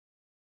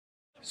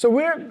So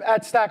we're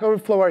at Stack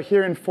Overflow are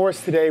here in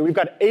force today. We've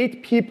got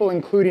 8 people,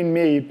 including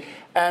me.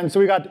 And so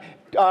we got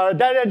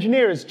data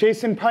engineers,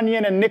 Jason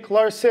Punyan and Nick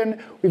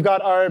Larson. We've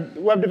got our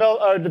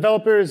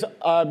developers,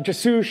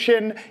 Jasu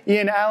Shin,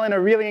 Ian Allen,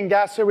 Aurelian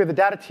Gasser. We have the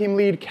data team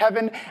lead,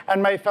 Kevin,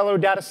 and my fellow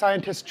data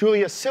scientist,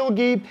 Julia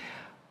Silgi,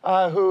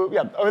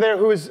 over there,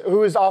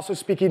 who is also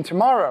speaking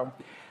tomorrow.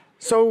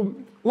 So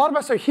a lot of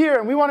us are here,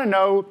 and we want to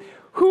know,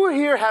 who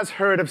here has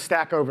heard of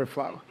Stack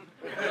Overflow?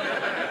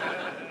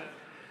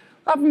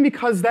 Often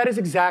because that is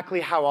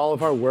exactly how all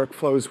of our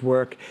workflows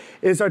work.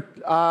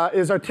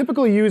 Our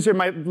typical user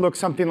might look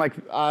something like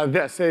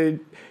this. You're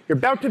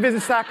about to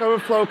visit Stack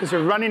Overflow because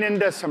you're running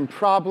into some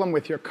problem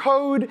with your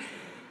code,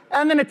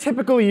 and then a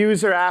typical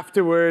user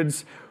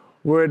afterwards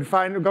would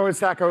go in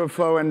Stack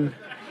Overflow and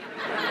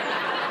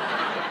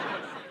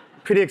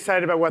pretty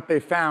excited about what they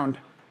found.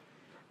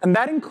 And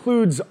that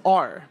includes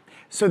R.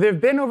 So there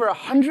have been over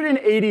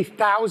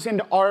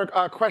 180,000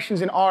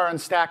 questions in R on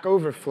Stack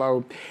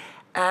Overflow.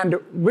 And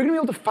we're going to be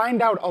able to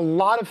find out a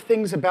lot of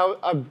things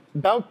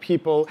about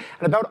people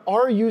and about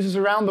our users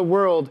around the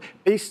world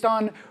based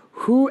on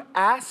who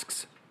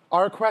asks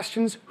our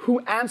questions,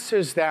 who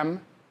answers them,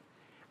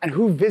 and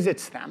who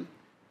visits them.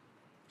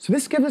 So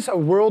this gives us a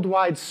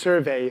worldwide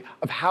survey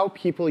of how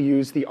people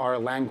use the R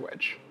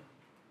language.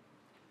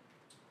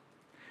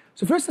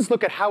 So first, let's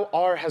look at how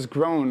R has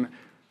grown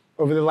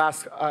over the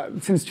last,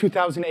 since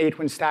 2008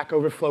 when Stack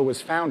Overflow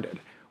was founded.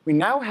 We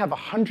now have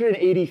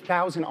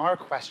 180,000 R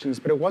questions,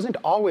 but it wasn't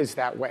always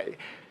that way.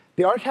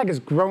 The R tag has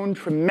grown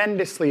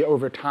tremendously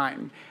over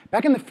time.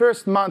 Back in the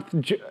first month,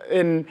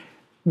 in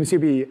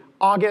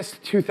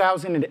August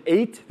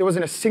 2008, there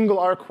wasn't a single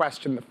R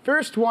question. The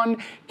first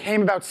one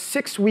came about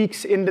 6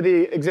 weeks into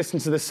the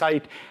existence of the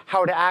site,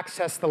 how to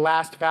access the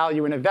last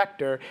value in a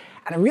vector.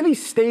 And it really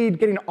stayed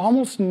getting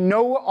almost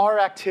no R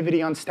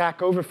activity on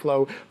Stack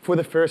Overflow for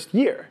the first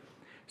year.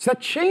 So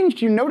that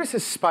changed. You notice a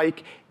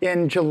spike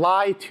in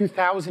July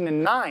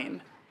 2009.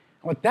 And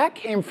what that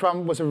came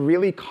from was a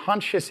really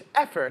conscious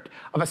effort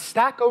of a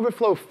Stack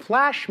Overflow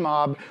flash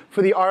mob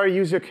for the R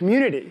user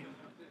community.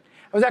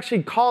 It was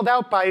actually called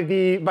out by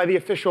the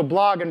official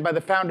blog and by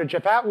the founder,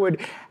 Jeff Atwood,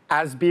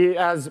 as being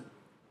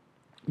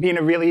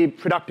a really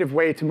productive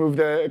way to move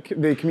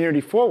the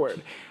community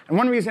forward. And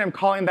one reason I'm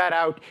calling that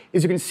out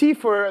is you can see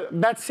for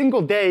that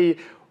single day,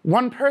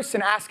 one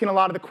person asking a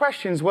lot of the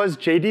questions was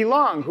J.D.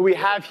 Long, who we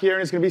have here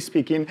and is going to be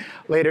speaking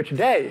later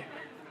today.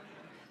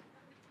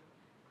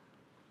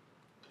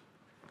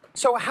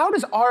 So how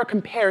does R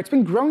compare? It's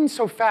been growing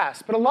so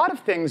fast, but a lot of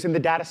things in the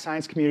data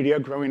science community are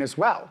growing as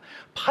well.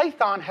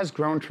 Python has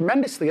grown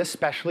tremendously,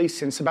 especially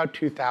since about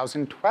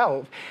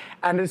 2012,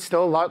 and it's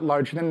still a lot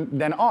larger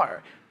than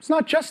R. It's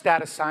not just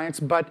data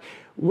science, but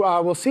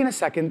we'll see in a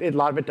second, a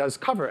lot of it does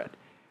cover it.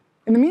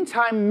 In the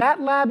meantime,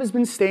 MATLAB has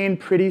been staying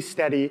pretty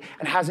steady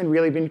and hasn't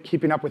really been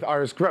keeping up with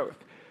R's growth.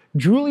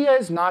 Julia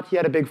is not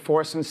yet a big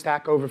force in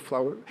Stack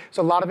Overflow,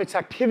 so a lot of its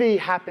activity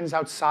happens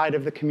outside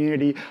of the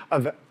community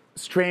of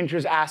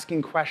strangers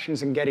asking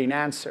questions and getting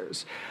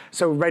answers.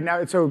 So right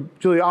now,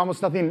 Julia,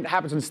 almost nothing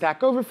happens on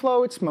Stack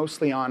Overflow. It's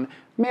mostly on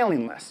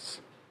mailing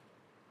lists.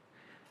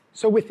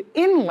 So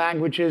within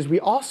languages, we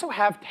also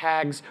have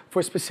tags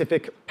for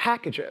specific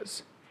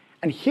packages.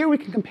 And here we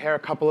can compare a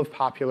couple of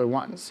popular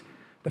ones.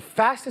 The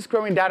fastest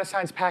growing data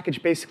science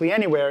package basically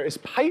anywhere is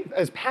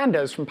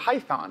pandas from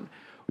Python,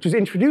 which was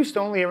introduced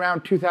only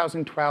around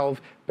 2012,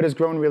 but has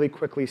grown really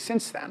quickly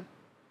since then.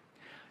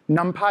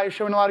 NumPy is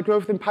showing a lot of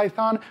growth in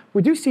Python.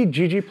 We do see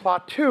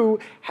ggplot2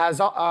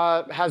 has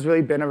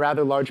really been a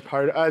rather large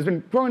part, has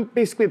been growing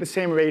basically at the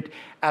same rate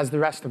as the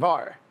rest of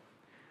R.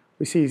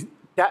 We see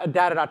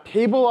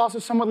data.table also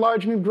somewhat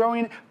large and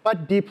growing,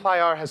 but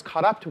dplyr has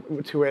caught up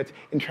to it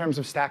in terms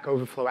of Stack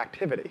Overflow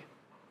activity.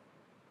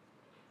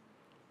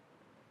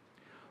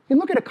 We can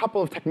look at a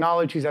couple of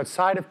technologies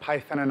outside of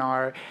Python and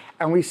R,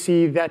 and we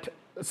see that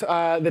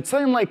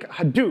something like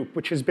Hadoop,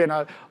 which has been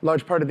a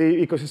large part of the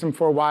ecosystem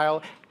for a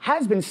while,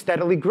 has been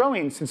steadily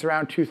growing since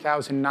around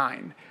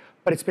 2009.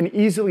 But it's been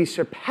easily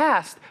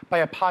surpassed by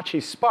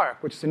Apache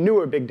Spark, which is a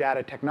newer big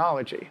data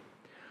technology.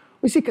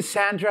 We see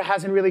Cassandra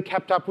hasn't really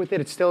kept up with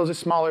it. It still is a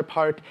smaller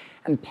part.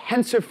 And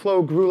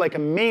TensorFlow grew like a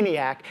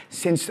maniac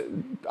since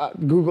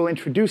Google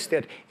introduced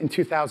it in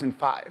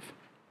 2005.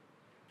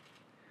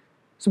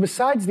 So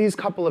besides these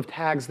couple of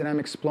tags that I'm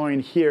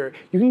exploring here,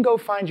 you can go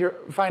find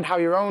how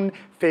your own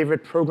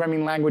favorite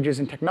programming languages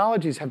and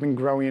technologies have been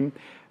growing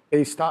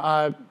based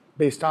on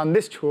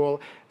this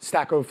tool,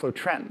 Stack Overflow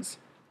Trends.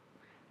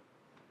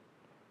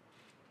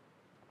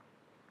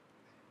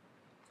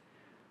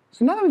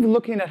 So now that we've been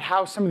looking at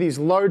how some of these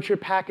larger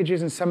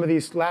packages and some of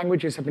these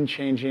languages have been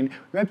changing,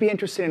 we might be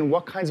interested in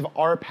what kinds of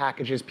R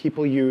packages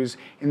people use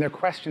in their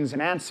questions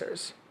and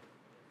answers.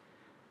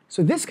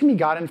 So this can be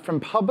gotten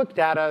from public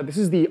data. This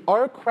is the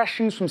R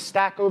questions from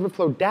Stack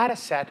Overflow data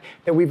set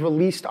that we've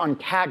released on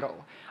Kaggle.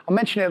 I'll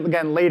mention it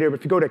again later, but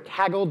if you go to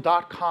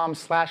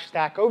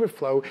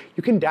kaggle.com/stackoverflow,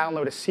 you can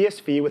download a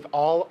CSV with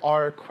all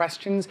R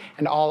questions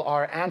and all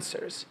R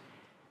answers.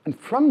 And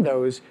from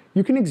those,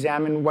 you can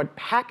examine what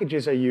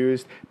packages are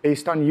used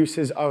based on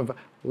uses of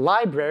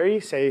library,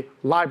 say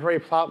library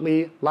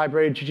plotly,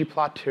 library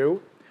ggplot2,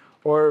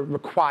 or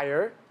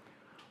require,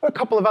 or a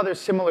couple of other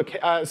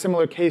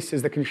similar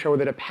cases that can show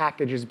that a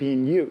package is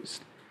being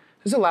used.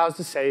 This allows us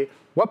to say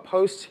what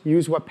posts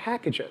use what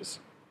packages.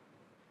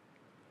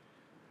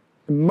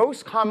 The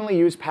most commonly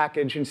used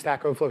package in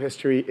Stack Overflow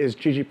history is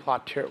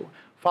ggplot2,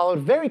 followed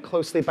very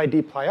closely by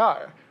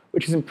dplyr,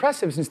 which is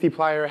impressive since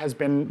dplyr has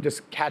been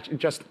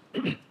just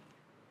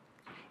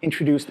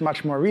introduced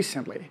much more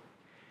recently.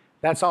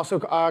 That's also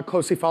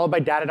closely followed by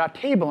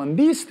data.table, and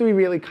these three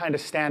really kind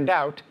of stand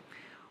out.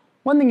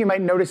 One thing you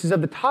might notice is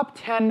of the top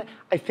 10,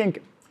 I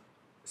think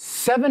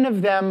 7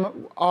 of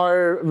them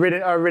are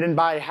written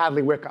by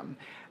Hadley Wickham.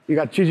 You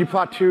got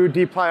ggplot2,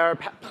 dplyr,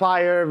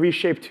 plyr,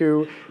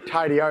 reshape2,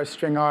 tidyr,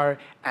 stringr,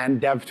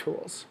 and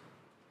devtools.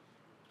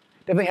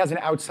 Definitely has an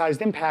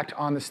outsized impact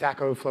on the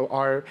Stack Overflow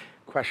R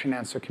question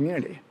answer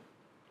community.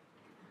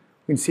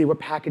 We can see what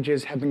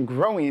packages have been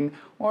growing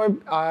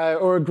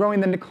or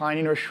growing then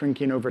declining or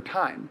shrinking over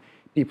time.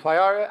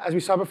 dplyr, as we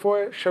saw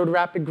before, showed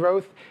rapid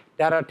growth.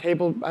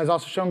 Data.table has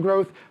also shown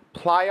growth.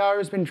 Plyr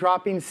has been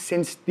dropping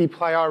since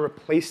dplyr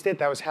replaced it.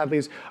 That was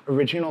Hadley's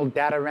original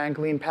data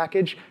wrangling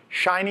package.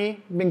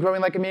 Shiny, been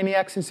growing like a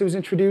maniac since it was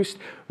introduced.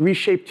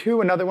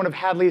 Reshape2, another one of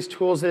Hadley's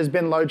tools that has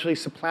been largely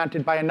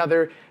supplanted by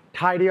another,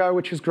 tidyr,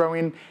 which is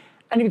growing.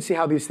 And you can see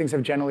how these things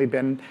have generally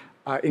been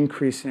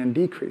increasing and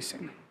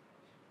decreasing.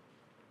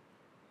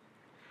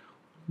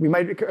 We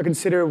might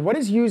consider what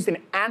is used in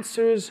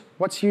answers,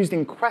 what's used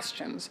in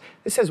questions.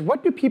 This says,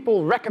 what do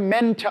people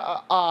recommend to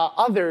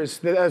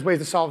others as ways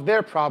to solve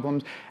their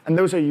problems? And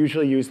those are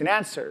usually used in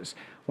answers.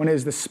 One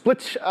is the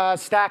split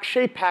stack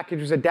shape package,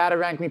 which is a data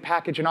wrangling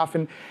package and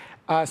often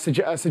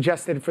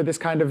suggested for this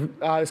kind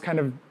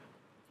of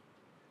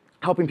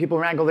helping people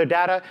wrangle their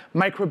data.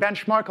 Micro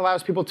benchmark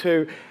allows people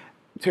to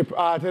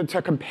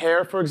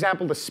compare, for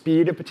example, the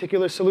speed of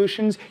particular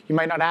solutions. You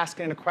might not ask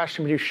it in a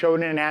question, but you show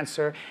it in an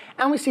answer.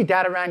 And we see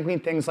data wrangling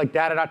things like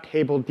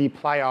data.table,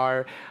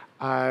 dplyr,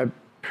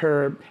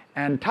 per,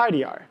 and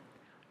tidyr.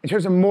 In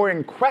terms of more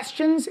in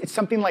questions, it's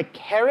something like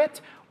caret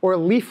or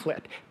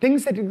leaflet,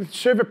 things that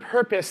serve a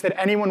purpose that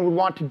anyone would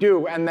want to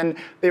do, and then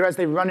as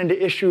they run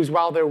into issues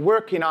while they're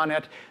working on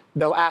it,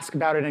 they'll ask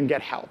about it and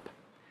get help.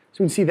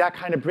 So we can see that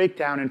kind of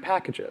breakdown in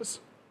packages.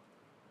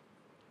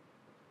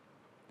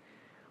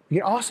 We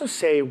can also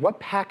say what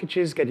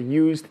packages get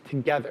used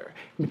together.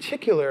 In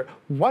particular,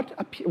 what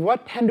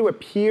tend to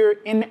appear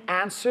in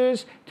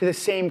answers to the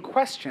same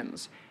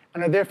questions,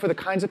 and are therefore the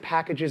kinds of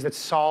packages that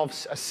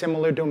solve a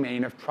similar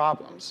domain of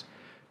problems.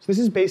 So this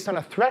is based on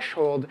a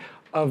threshold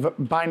of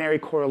binary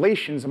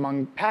correlations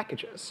among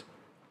packages.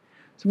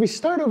 So if we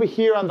start over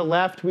here on the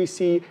left, we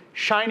see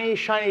Shiny,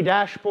 Shiny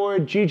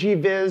Dashboard,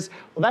 ggviz.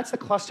 Well, that's the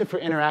cluster for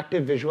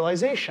interactive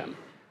visualization.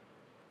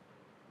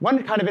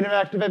 One kind of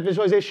interactive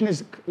visualization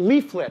is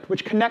leaflet,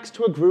 which connects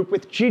to a group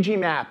with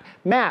ggmap,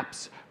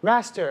 maps,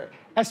 raster,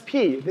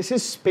 sp. This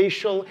is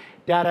spatial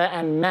data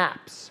and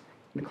maps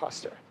in the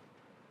cluster.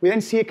 We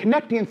then see it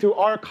connecting through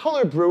our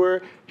color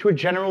brewer to a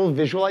general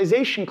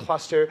visualization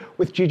cluster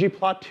with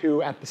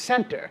ggplot2 at the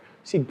center.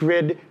 See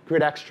grid,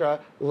 grid extra,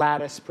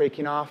 lattice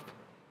breaking off.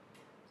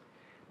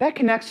 That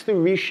connects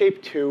through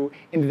reshape2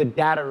 into the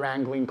data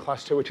wrangling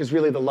cluster, which is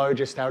really the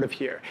largest out of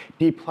here.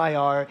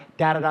 dplyr,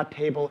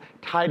 data.table,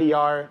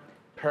 tidyr,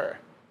 per.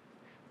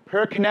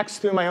 Per connects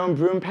through my own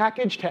Broom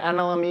package to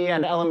NLME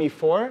and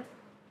LME4.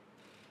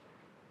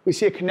 We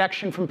see a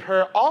connection from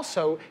per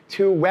also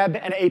to web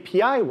and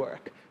API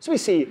work. So we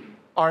see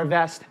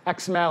rvest,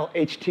 XML,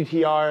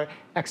 HTTR,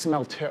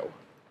 XML2. A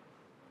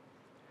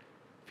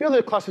few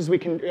other clusters we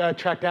can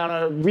track down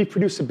are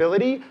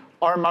reproducibility,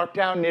 R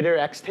Markdown, knitr,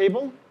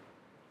 xtable.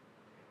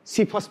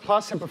 C++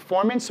 and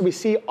performance, so we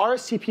see R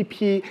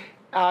CPP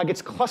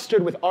gets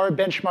clustered with R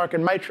benchmark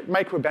and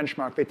micro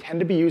benchmark. They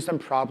tend to be used on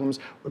problems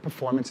where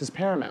performance is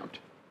paramount.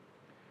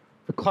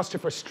 The cluster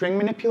for string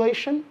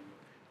manipulation,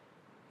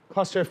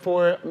 cluster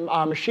for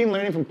machine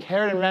learning from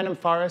caret and random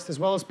forest, as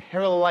well as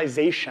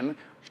parallelization,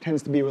 which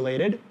tends to be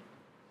related.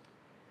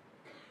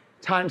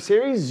 Time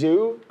series,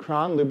 zoo,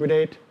 cron,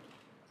 lubridate,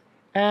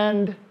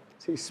 and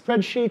see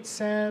spreadsheets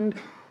and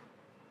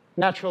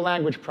natural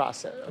language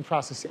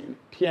processing,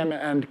 TM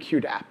and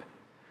QDAP.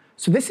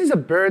 So this is a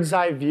bird's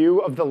eye view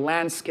of the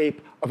landscape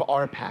of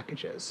R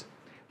packages.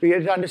 We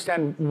get to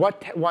understand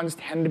what ones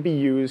tend to be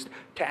used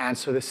to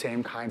answer the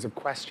same kinds of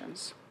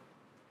questions.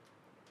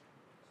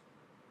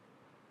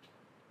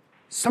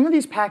 Some of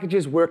these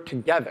packages work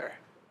together.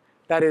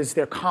 That is,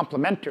 they're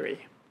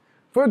complementary.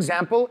 For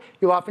example,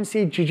 you'll often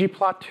see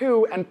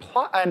ggplot2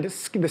 and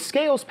the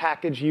scales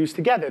package used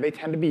together. They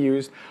tend to be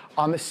used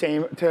on the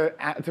same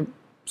to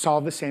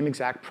solve the same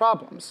exact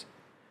problems.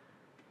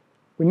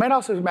 We might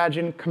also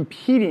imagine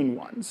competing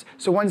ones,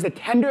 so ones that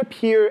tend to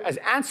appear as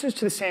answers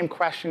to the same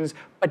questions,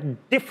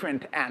 but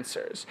different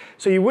answers.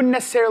 So you wouldn't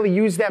necessarily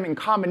use them in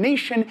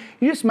combination,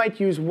 you just might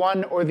use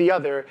one or the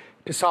other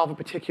to solve a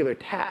particular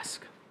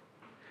task.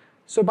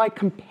 So by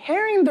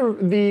comparing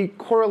the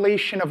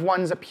correlation of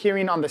ones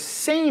appearing on the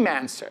same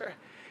answer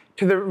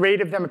to the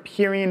rate of them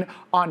appearing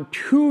on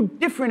two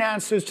different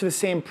answers to the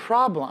same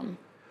problem,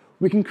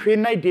 we can create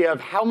an idea of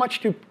how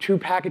much do two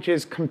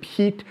packages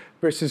compete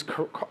versus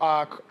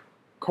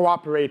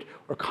cooperate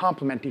or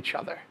complement each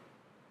other.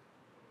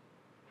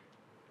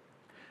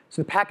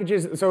 So the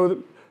packages,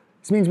 so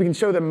this means we can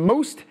show the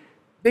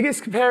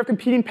biggest pair of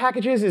competing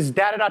packages is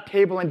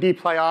data.table and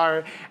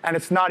dplyr, and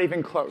it's not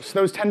even close.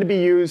 Those tend to be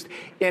used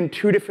in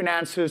two different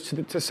answers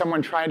to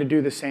someone trying to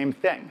do the same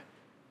thing.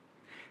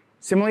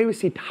 Similarly, we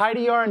see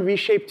tidyr and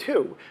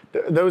reshape2.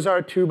 Those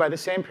are two by the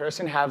same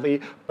person,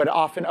 Hadley, but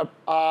often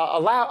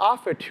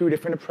offer two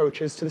different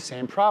approaches to the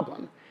same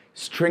problem.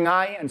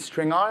 String-I and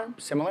string-r,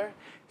 similar.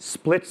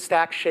 Split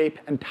stack shape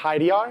and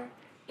tidyr.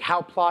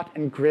 Cowplot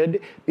and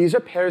grid. These are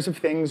pairs of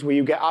things where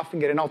you often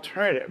get an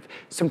alternative.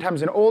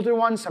 Sometimes an older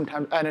one,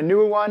 sometimes and a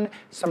newer one,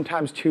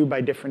 sometimes two by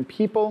different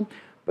people.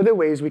 But there are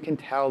ways we can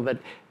tell that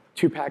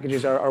two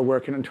packages are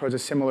working towards a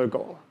similar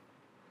goal.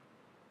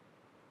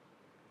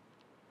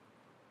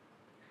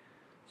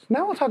 So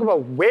now we'll talk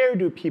about where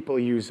do people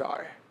use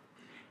R.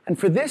 And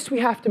for this, we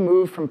have to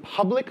move from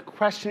public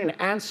question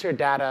and answer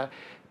data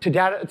to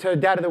data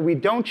that we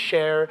don't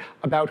share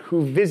about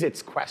who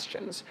visits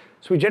questions.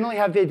 So we generally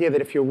have the idea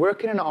that if you're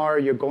working in R,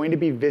 you're going to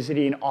be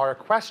visiting R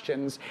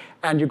questions,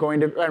 and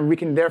we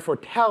can therefore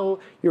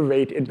tell your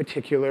rate in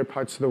particular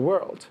parts of the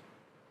world.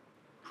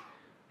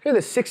 Here are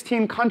the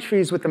 16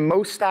 countries with the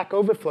most Stack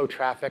Overflow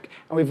traffic,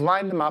 and we've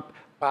lined them up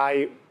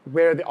by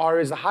where the R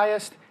is the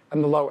highest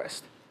and the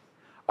lowest.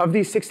 Of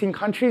these 16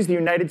 countries, the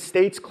United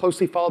States,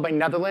 closely followed by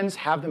Netherlands,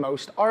 have the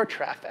most R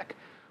traffic,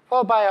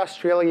 followed by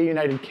Australia,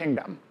 United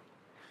Kingdom.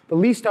 The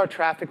least R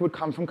traffic would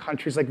come from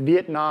countries like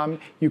Vietnam,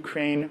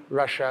 Ukraine,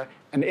 Russia,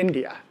 and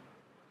India.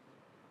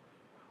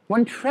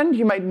 One trend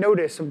you might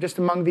notice just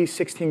among these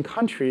 16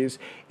 countries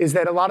is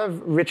that a lot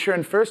of richer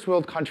and first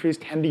world countries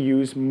tend to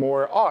use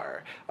more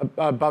R,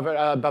 above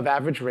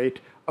average rate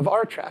of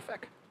R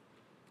traffic.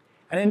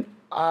 And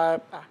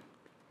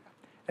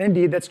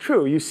indeed, that's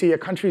true. You see a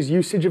country's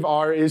usage of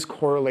R is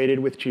correlated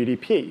with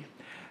GDP.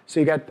 So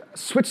you get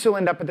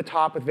Switzerland up at the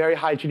top with very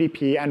high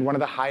GDP and one of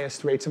the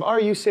highest rates of R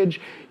usage.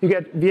 You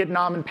get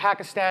Vietnam and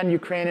Pakistan,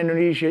 Ukraine,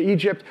 Indonesia,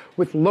 Egypt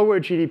with lower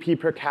GDP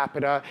per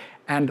capita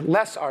and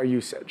less R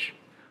usage.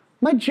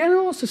 My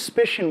general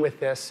suspicion with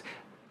this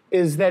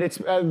is that it's,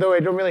 though I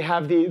don't really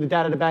have the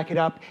data to back it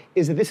up,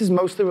 is that this is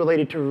mostly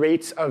related to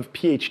rates of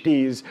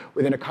PhDs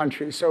within a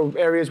country. So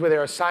areas where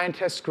there are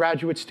scientists,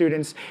 graduate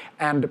students,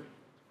 and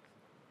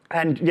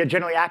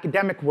generally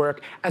academic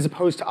work as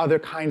opposed to other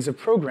kinds of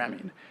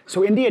programming.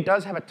 So India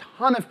does have a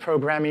ton of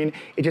programming.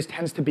 It just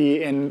tends to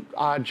be in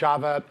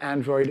Java,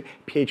 Android,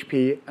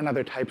 PHP, and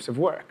other types of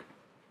work.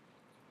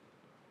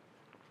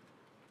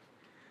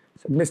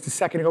 So I missed a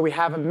second ago, we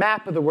have a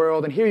map of the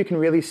world, and here you can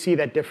really see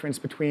that difference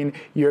between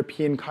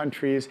European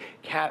countries,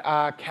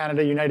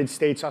 Canada, United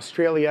States,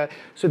 Australia,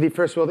 so the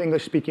first world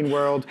English-speaking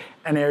world,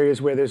 and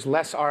areas where there's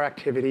less R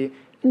activity,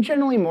 and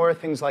generally more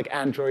things like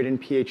Android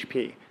and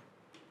PHP.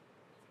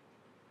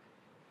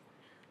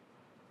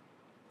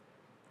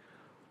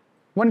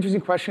 One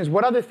interesting question is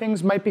what other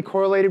things might be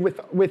correlated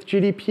with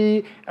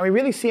GDP? And we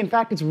really see, in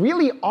fact, it's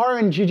really R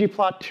and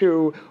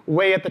ggplot2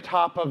 way at the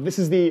top of, this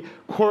is the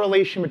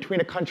correlation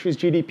between a country's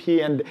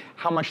GDP and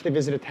how much they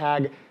visit a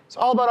tag. It's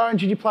all about R and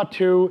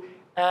ggplot2,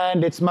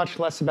 and it's much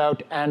less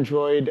about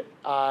Android.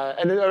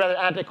 And rather,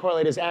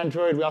 anti-correlate is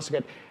Android. We also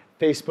get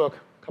Facebook,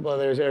 a couple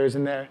other areas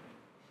in there.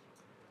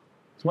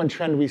 It's one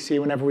trend we see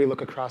whenever we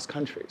look across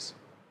countries.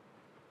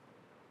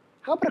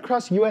 How about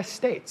across US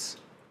states?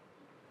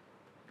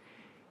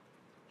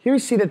 Here we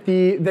see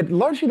that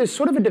largely there's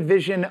sort of a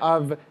division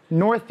of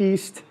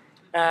northeast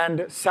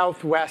and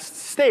southwest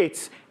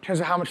states in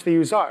terms of how much they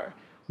use R.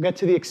 We'll get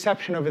to the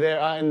exception over there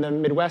in the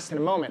Midwest in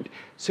a moment.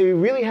 So you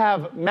really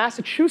have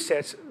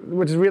Massachusetts,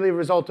 which is really a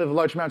result of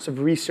large amounts of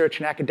research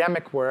and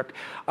academic work.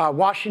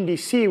 Washington,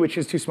 D.C., which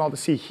is too small to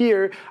see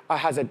here,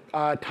 has a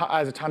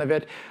ton of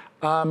it.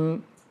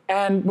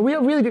 And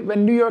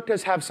New York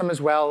does have some as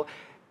well.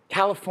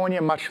 California,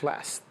 much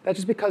less. That's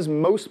just because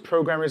most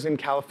programmers in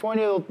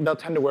California, they'll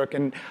tend to work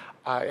in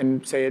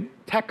say,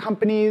 tech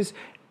companies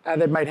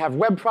that might have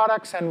web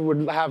products and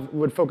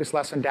would focus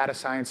less on data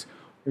science,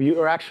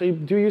 or actually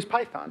do use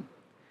Python.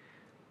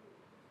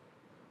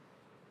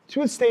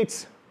 Two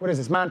states, what is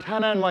this,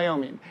 Montana and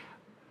Wyoming.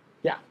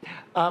 Yeah,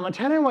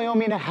 Montana and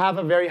Wyoming have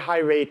a very high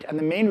rate, and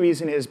the main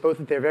reason is both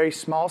that they're very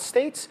small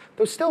states,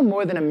 though still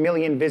more than 1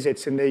 million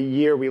visits in the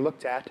year we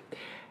looked at,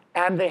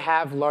 and they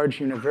have large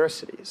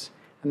universities.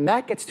 And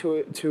that gets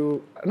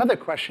to another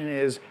question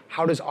is,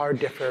 how does R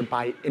differ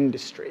by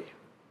industry?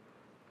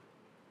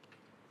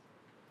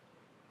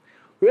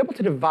 We're able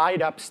to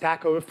divide up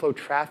Stack Overflow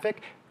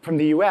traffic from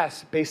the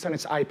US based on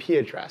its IP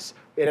address.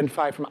 We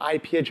identify from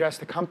IP address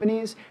to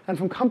companies, and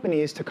from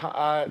companies to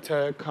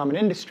common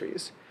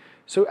industries.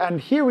 So,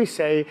 and here we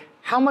say,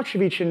 how much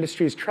of each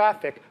industry's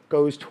traffic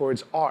goes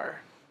towards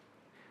R?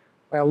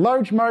 By a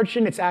large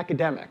margin, it's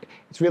academic.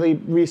 It's really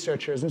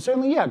researchers. And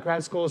certainly, yeah,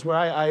 grad school is where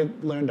I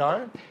learned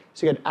R.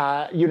 So you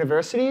get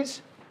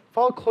universities,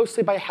 followed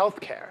closely by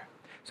healthcare.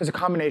 So it's a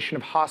combination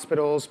of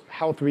hospitals,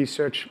 health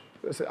research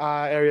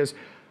areas,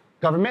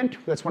 government,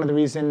 that's one of the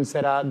reasons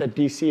that, that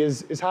DC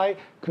is high,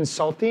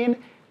 consulting,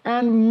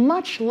 and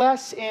much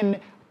less in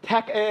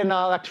tech and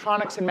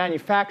electronics and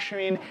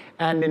manufacturing,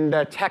 and in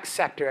the tech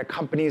sector at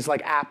companies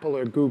like Apple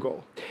or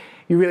Google.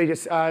 You really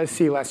just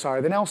see less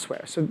R than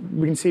elsewhere. So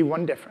we can see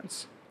one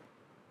difference.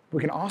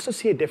 We can also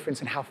see a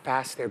difference in how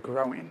fast they're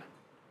growing.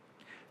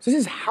 So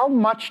this is how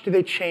much do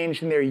they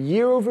change in their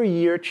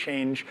year-over-year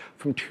change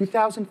from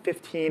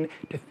 2015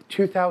 to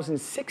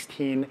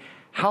 2016,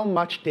 how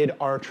much did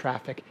R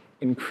traffic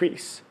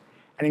increase?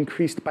 And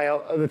increased by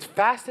the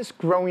fastest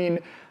growing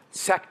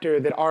sector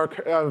that R,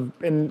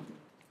 in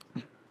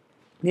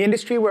the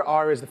industry where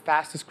R is the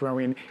fastest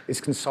growing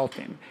is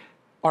consulting.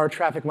 R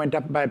traffic went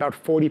up by about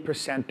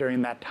 40%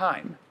 during that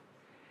time.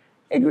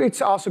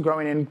 It's also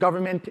growing in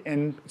government,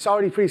 and it's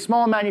already pretty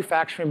small in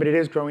manufacturing, but it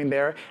is growing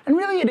there. And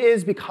really, it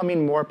is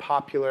becoming more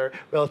popular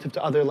relative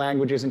to other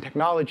languages and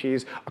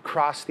technologies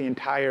across the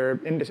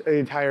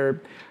entire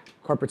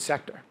corporate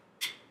sector.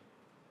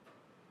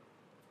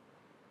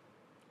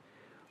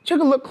 I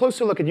took a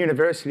closer look at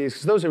universities,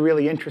 because those are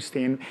really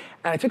interesting.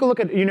 And I took a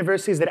look at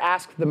universities that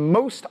ask the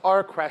most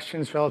R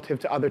questions relative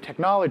to other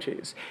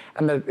technologies.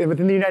 And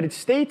within the United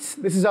States,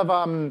 this is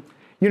of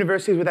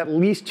universities with at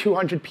least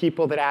 200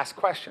 people that ask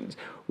questions.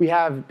 We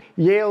have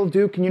Yale,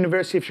 Duke, and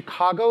University of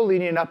Chicago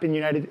leading up in the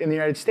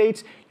United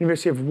States,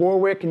 University of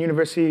Warwick and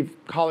University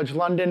College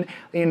London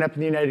leading up in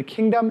the United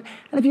Kingdom.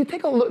 And if you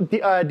take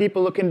a deeper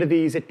look into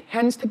these, it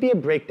tends to be a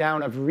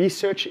breakdown of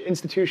research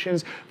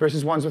institutions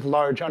versus ones with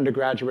large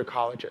undergraduate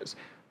colleges.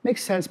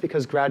 Makes sense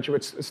because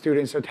graduate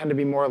students tend to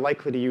be more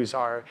likely to use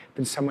R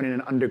than someone in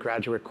an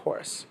undergraduate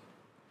course.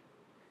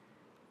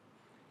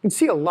 You can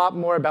see a lot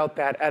more about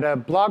that at a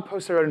blog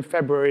post I wrote in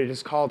February. It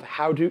is called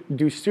How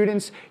Do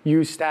Students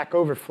Use Stack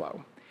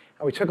Overflow?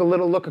 And we took a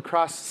little look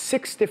across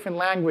 6 different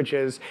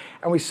languages,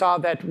 and we saw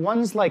that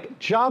ones like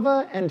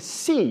Java and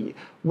C,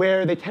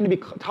 where they tend to be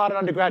taught in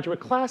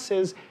undergraduate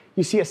classes,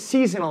 you see a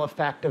seasonal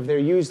effect of they're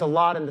used a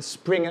lot in the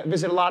spring,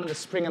 visit a lot in the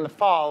spring and the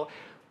fall.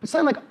 But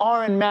something like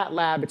R and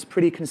MATLAB, it's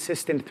pretty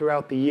consistent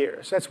throughout the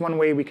year. So that's one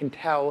way we can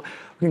tell,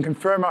 we can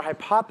confirm our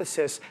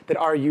hypothesis that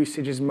R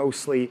usage is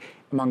mostly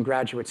among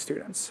graduate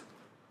students.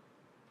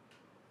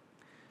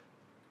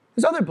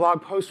 There's other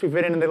blog posts we've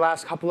written in the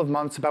last couple of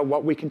months about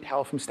what we can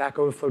tell from Stack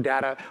Overflow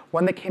data.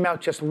 One that came out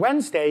just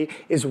Wednesday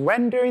is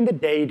when during the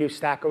day do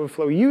Stack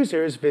Overflow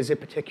users visit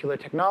particular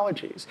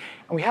technologies.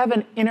 And we have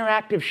an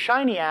interactive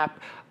Shiny app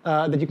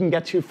that you can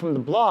get to from the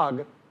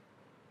blog.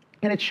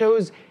 And it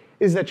shows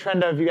is the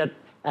trend of you get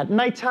at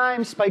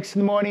nighttime, spikes in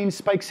the morning,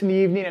 spikes in the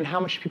evening, and how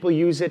much people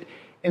use it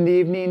in the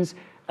evenings.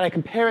 And I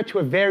compare it to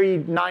a very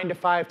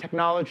 9-to-5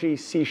 technology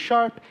C#,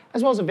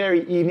 as well as a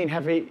very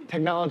evening-heavy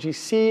technology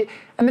C.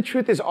 And the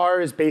truth is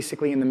R is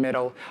basically in the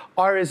middle.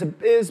 R is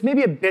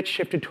maybe a bit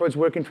shifted towards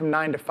working from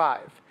 9 to 5.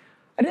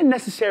 I didn't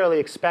necessarily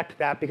expect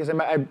that because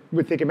I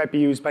would think it might be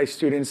used by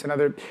students and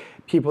other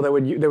people that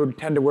would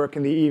tend to work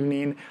in the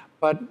evening.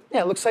 But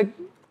yeah, it looks like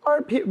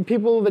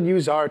people that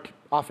use R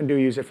often do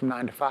use it from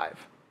 9 to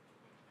 5.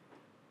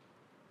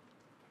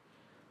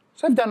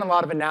 So I've done a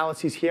lot of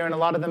analyses here, and a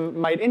lot of them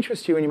might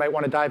interest you, and you might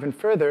want to dive in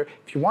further.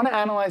 If you want to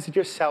analyze it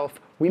yourself,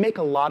 we make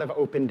a lot of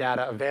open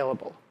data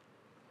available.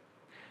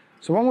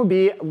 So one would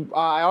be,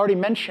 I already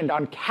mentioned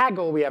on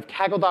Kaggle, we have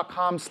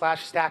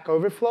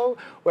kaggle.com/stackoverflow,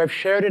 where I've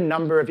shared a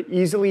number of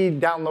easily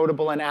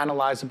downloadable and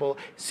analyzable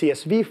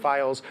CSV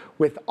files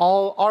with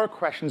all R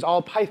questions,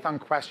 all Python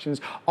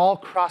questions, all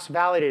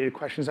cross-validated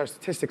questions, our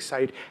statistics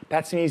site.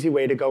 That's an easy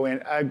way to go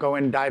in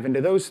and dive into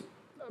those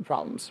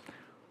problems.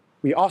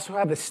 We also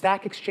have the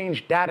Stack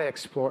Exchange Data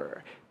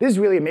Explorer. This is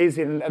really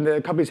amazing, and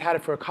the company's had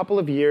it for a couple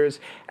of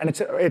years, and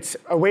it's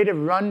a way to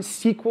run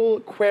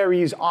SQL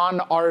queries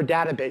on our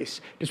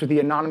database, just with the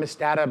anonymous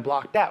data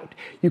blocked out.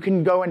 You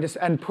can go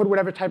and put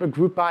whatever type of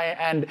group by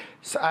and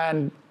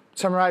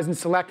summarize and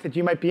select that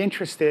you might be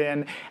interested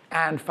in,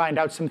 and find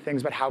out some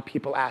things about how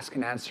people ask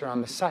and answer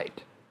on the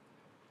site.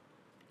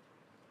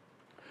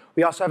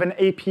 We also have an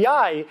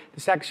API,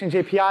 the Stack Exchange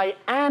API,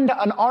 and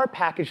an R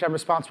package I'm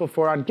responsible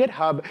for on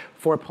GitHub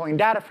for pulling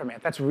data from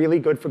it. That's really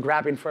good for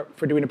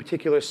doing a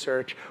particular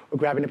search or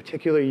grabbing a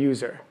particular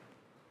user.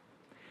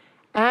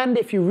 And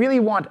if you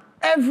really want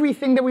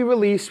everything that we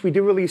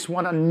do release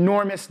one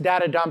enormous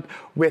data dump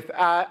with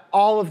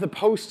all of the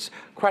posts,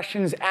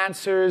 questions,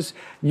 answers,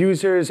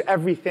 users,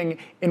 everything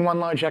in one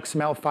large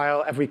XML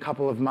file every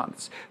couple of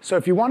months. So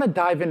if you want to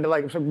dive into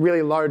like some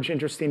really large,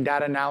 interesting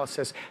data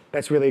analysis,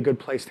 that's really a good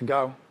place to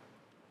go.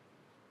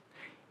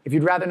 If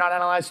you'd rather not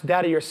analyze the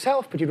data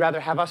yourself, but you'd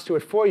rather have us do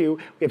it for you,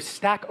 we have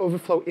Stack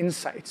Overflow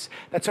Insights.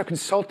 That's our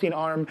consulting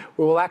arm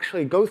where we'll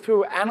actually go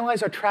through,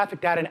 analyze our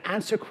traffic data, and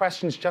answer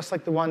questions just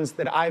like the ones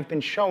that I've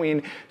been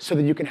showing so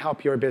that you can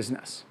help your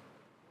business.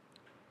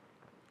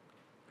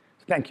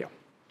 Thank you.